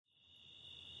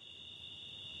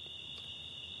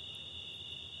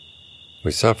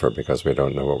We suffer because we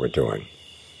don't know what we're doing.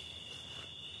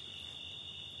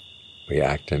 We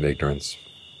act in ignorance,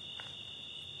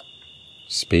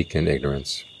 speak in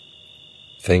ignorance,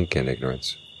 think in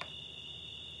ignorance.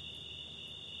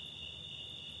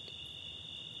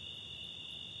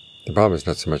 The problem is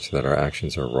not so much that our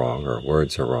actions are wrong, or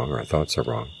words are wrong, or our thoughts are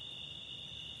wrong.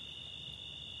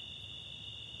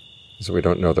 It's that we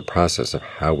don't know the process of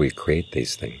how we create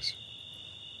these things.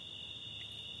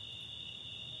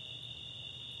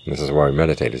 And this is why we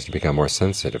meditate, is to become more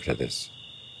sensitive to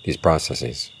these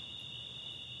processes.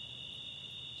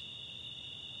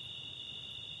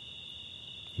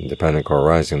 In Dependent Core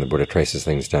Rising, the Buddha traces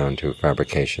things down to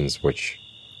fabrications which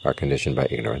are conditioned by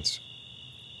ignorance.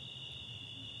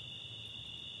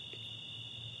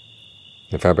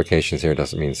 And fabrications here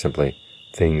doesn't mean simply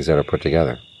things that are put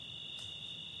together.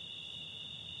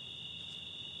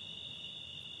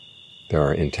 There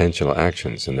are intentional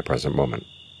actions in the present moment.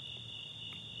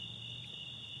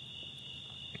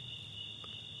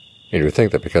 And you would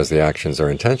think that because the actions are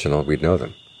intentional, we'd know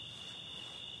them.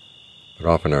 But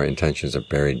often our intentions are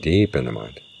buried deep in the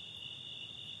mind.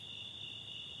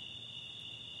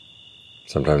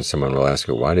 Sometimes someone will ask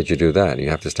you, why did you do that? And you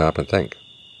have to stop and think.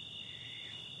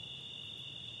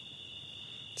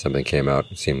 Something came out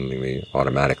seemingly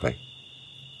automatically.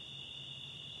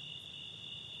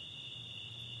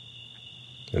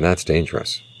 And that's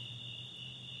dangerous.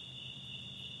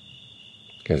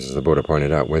 Because as the Buddha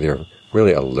pointed out, whether you're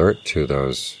really alert to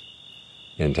those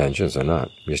intentions or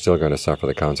not, you're still going to suffer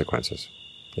the consequences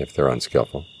if they're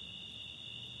unskillful.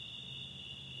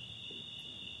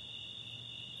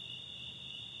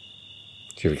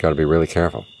 So you've got to be really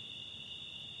careful.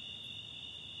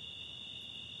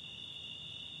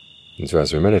 And so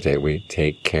as we meditate, we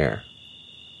take care.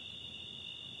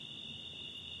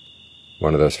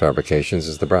 One of those fabrications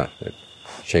is the breath. It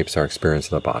shapes our experience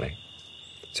of the body.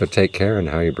 So take care in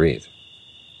how you breathe.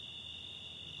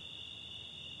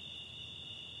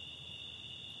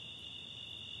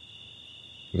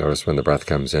 Notice when the breath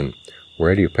comes in,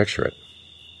 where do you picture it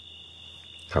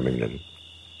coming in?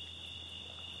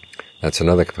 That's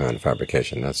another kind of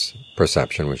fabrication. That's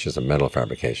perception, which is a mental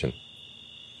fabrication.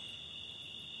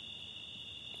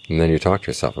 And then you talk to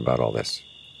yourself about all this.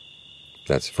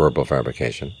 That's verbal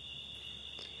fabrication.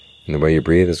 And the way you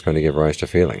breathe is going to give rise to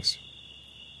feelings.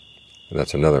 And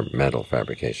that's another mental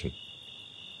fabrication.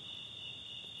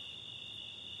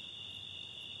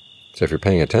 So if you're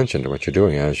paying attention to what you're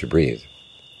doing as you breathe,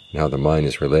 and how the mind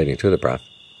is relating to the breath,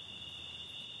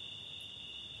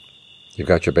 you've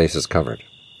got your bases covered.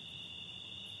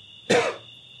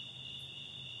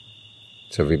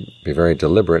 So be very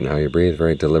deliberate in how you breathe,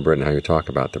 very deliberate in how you talk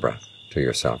about the breath to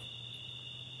yourself,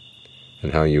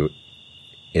 and how you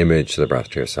image the breath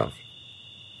to yourself.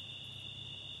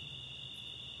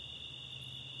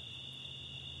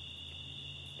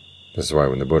 This is why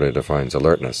when the Buddha defines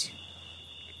alertness,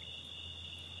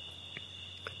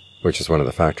 which is one of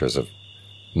the factors of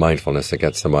mindfulness that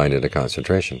gets the mind into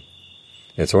concentration,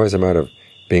 it's always a matter of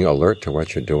being alert to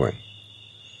what you're doing.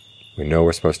 We know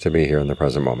we're supposed to be here in the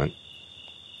present moment.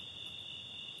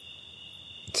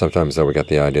 Sometimes, though, we get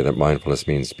the idea that mindfulness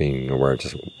means being aware of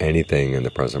just anything in the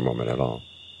present moment at all.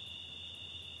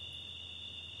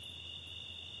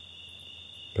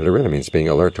 But it really means being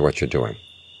alert to what you're doing,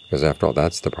 because after all,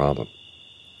 that's the problem.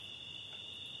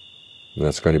 And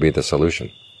that's going to be the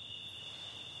solution.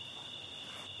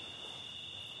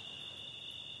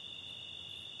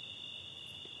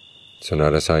 So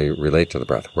notice how you relate to the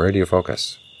breath. Where do you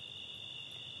focus?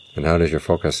 And how does your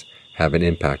focus have an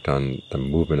impact on the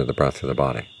movement of the breath through the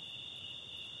body?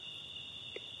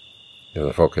 If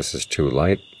the focus is too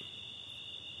light,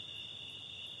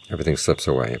 everything slips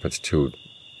away. If it's too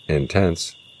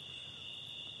intense,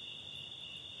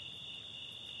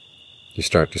 you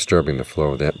start disturbing the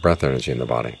flow of that breath energy in the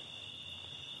body,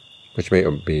 which may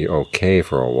be okay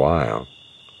for a while,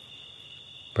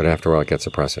 but after a while it gets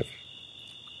oppressive.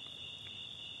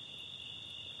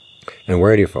 And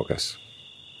where do you focus?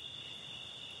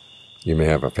 You may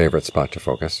have a favorite spot to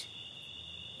focus.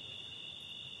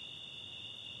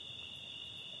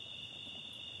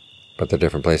 But the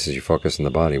different places you focus in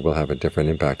the body will have a different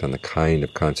impact on the kind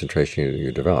of concentration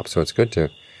you develop. So it's good to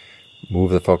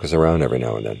move the focus around every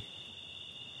now and then.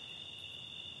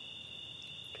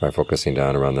 Try focusing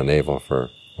down around the navel for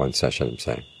one session,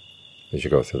 say, as you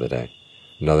go through the day.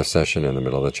 Another session in the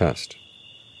middle of the chest.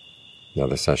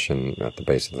 Another session at the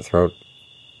base of the throat.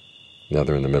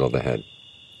 Another in the middle of the head.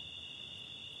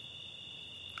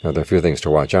 Now, there are a few things to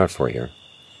watch out for here.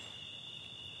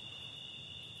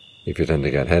 If you tend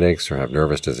to get headaches or have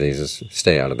nervous diseases,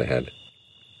 stay out of the head.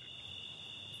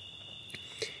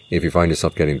 If you find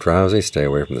yourself getting drowsy, stay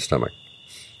away from the stomach.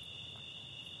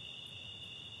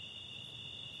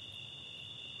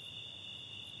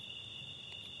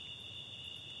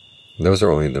 Those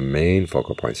are only the main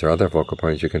focal points. There are other focal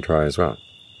points you can try as well.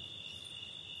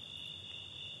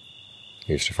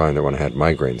 I used to find that when I had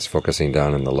migraines, focusing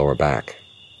down in the lower back,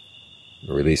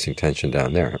 releasing tension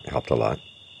down there helped a lot.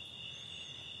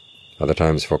 Other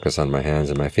times, focus on my hands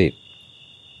and my feet,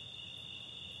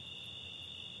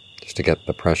 just to get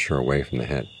the pressure away from the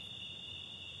head.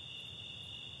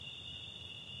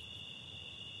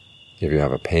 If you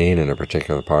have a pain in a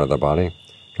particular part of the body,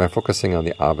 try focusing on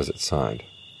the opposite side.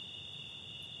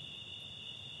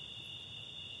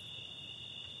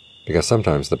 Because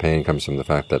sometimes the pain comes from the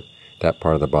fact that that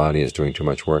part of the body is doing too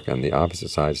much work and the opposite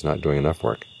side is not doing enough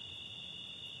work.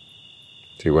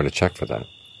 So you want to check for that.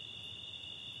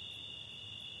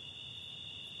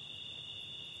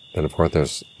 Then of course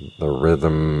there's the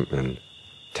rhythm and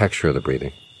texture of the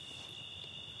breathing.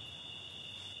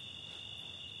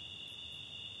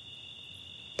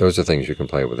 Those are things you can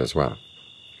play with as well.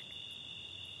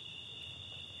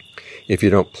 If you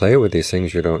don't play with these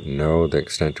things, you don't know the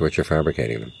extent to which you're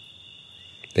fabricating them.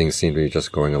 Things seem to be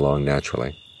just going along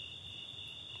naturally,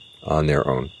 on their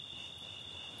own.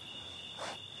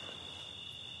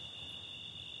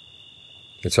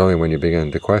 It's only when you begin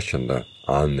to question the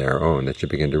on their own that you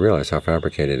begin to realize how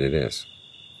fabricated it is,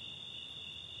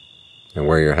 and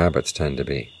where your habits tend to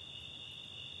be.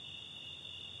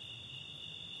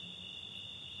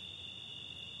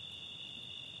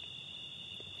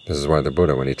 This is why the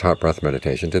Buddha, when he taught breath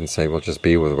meditation, didn't say, well, just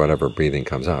be with whatever breathing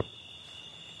comes up.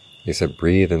 He said,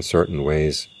 breathe in certain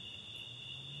ways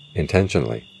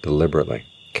intentionally, deliberately,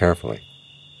 carefully.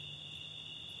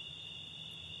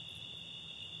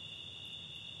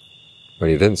 What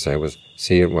he didn't say was,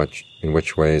 see in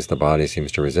which ways the body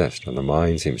seems to resist, and the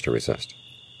mind seems to resist.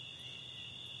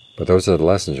 But those are the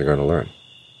lessons you're going to learn.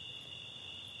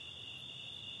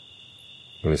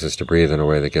 When he says to breathe in a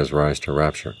way that gives rise to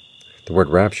rapture. The word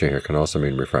rapture here can also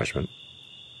mean refreshment.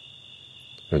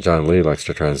 And John Lee likes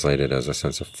to translate it as a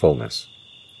sense of fullness.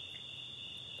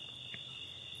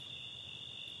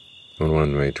 And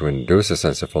one way to induce a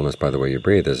sense of fullness by the way you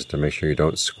breathe is to make sure you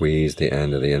don't squeeze the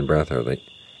end of the in-breath or the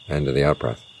end of the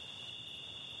out-breath.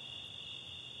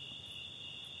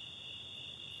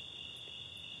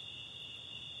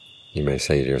 You may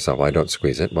say to yourself, well, I don't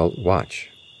squeeze it. Well, watch.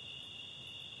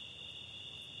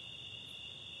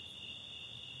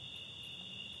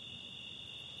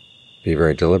 Be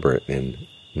very deliberate in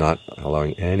not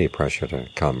allowing any pressure to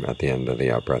come at the end of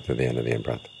the out-breath or the end of the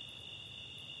in-breath.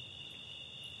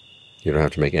 You don't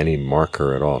have to make any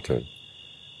marker at all to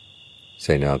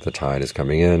say, now the tide is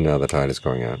coming in, now the tide is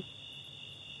going out.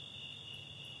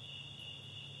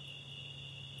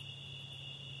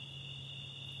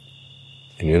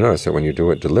 And you notice that when you do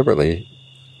it deliberately,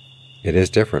 it is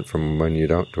different from when you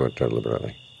don't do it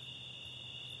deliberately.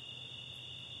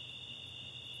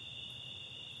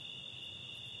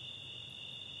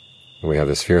 We have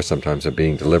this fear sometimes of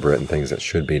being deliberate in things that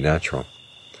should be natural.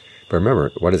 But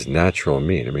remember, what does natural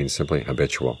mean? It means simply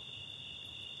habitual.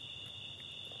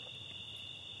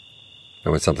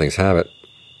 And when something's habit,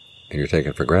 and you take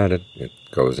it for granted, it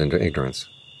goes into ignorance.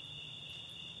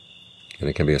 And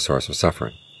it can be a source of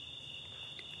suffering.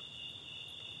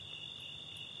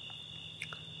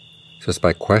 So it's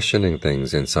by questioning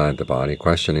things inside the body,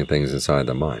 questioning things inside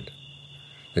the mind,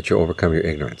 that you overcome your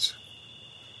ignorance.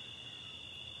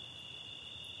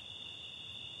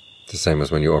 It's the same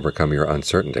as when you overcome your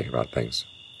uncertainty about things.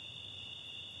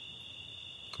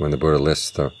 When the Buddha lists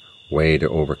the way to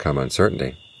overcome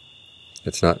uncertainty,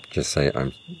 it's not just say,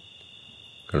 I'm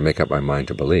going to make up my mind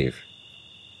to believe.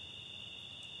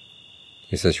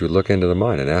 He says you look into the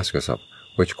mind and ask yourself,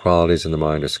 which qualities in the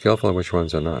mind are skillful and which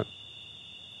ones are not.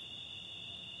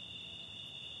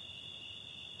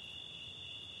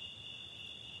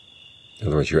 In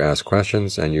other words, you ask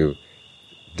questions and you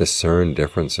discern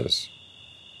differences.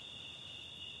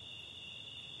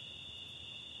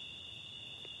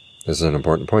 This is an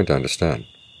important point to understand.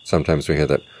 Sometimes we hear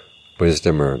that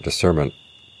wisdom or discernment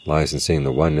lies in seeing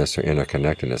the oneness or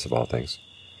interconnectedness of all things.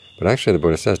 But actually the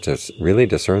Buddha says to really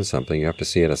discern something, you have to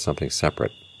see it as something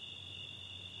separate.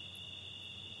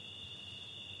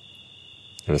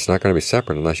 And it's not going to be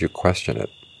separate unless you question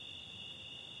it.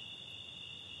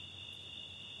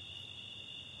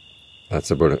 That's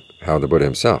the Buddha, how the Buddha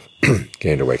himself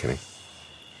gained awakening.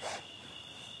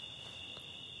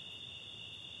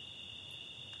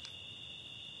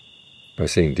 By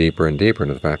seeing deeper and deeper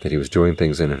into the fact that he was doing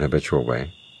things in an habitual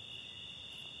way,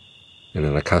 in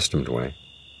an accustomed way.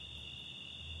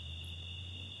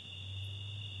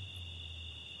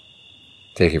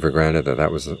 taking for granted that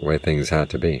that was the way things had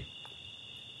to be.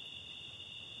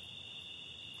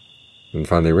 And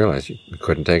finally realized you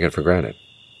couldn't take it for granted.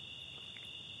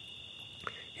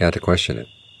 You had to question it.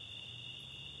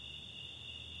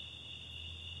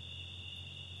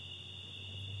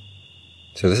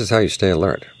 So this is how you stay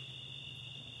alert.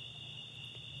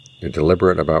 You're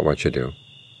deliberate about what you do.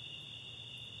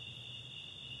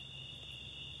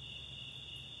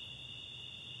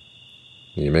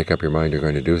 You make up your mind you're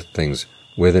going to do things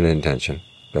with an intention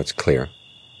that's clear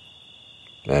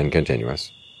and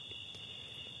continuous.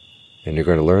 And you're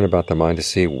going to learn about the mind to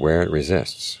see where it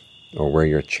resists or where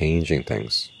you're changing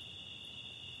things.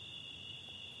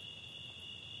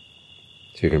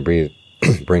 So you can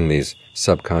bring these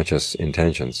subconscious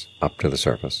intentions up to the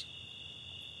surface.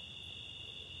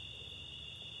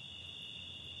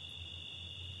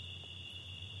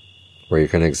 Where you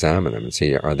can examine them and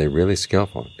see, are they really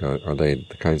skillful? Are they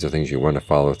the kinds of things you want to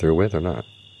follow through with or not?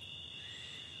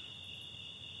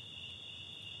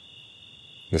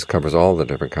 This covers all the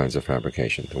different kinds of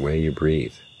fabrication, the way you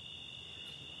breathe,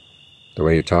 the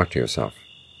way you talk to yourself,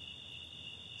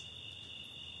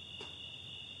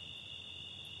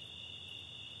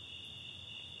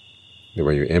 the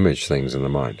way you image things in the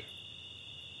mind,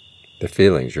 the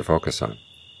feelings you focus on.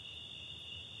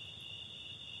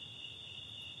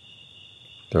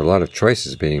 There are a lot of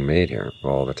choices being made here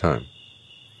all the time.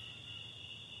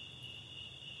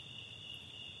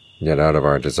 Yet out of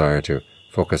our desire to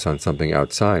focus on something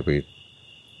outside, we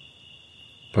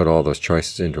put all those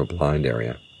choices into a blind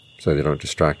area so they don't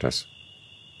distract us.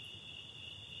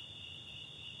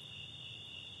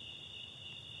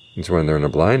 And so when they're in a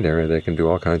blind area, they can do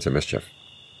all kinds of mischief.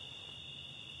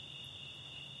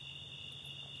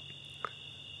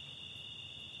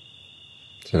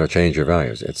 So now change your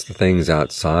values. It's the things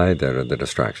outside that are the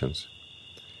distractions.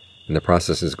 And the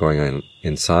process is going on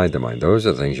inside the mind. Those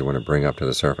are the things you want to bring up to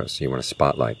the surface. You want to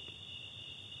spotlight.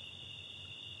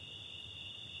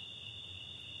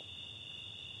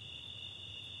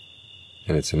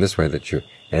 And it's in this way that you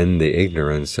end the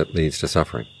ignorance that leads to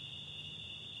suffering.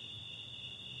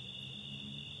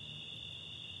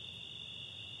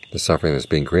 The suffering that's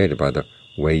being created by the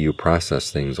way you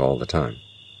process things all the time.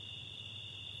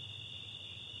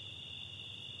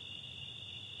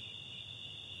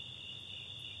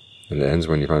 And it ends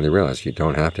when you finally realize you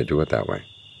don't have to do it that way.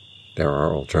 There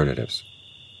are alternatives.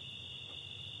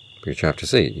 But you have to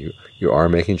see, you are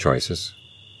making choices,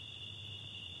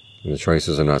 and the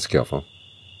choices are not skillful.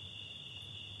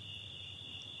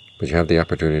 But you have the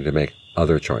opportunity to make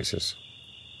other choices.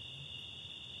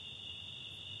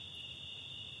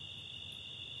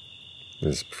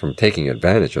 It's from taking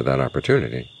advantage of that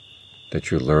opportunity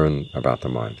that you learn about the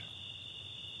mind.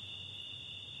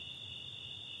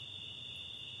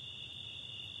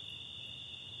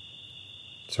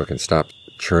 So it can stop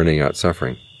churning out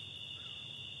suffering.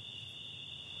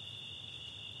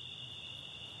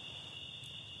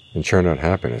 And churn out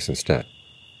happiness instead.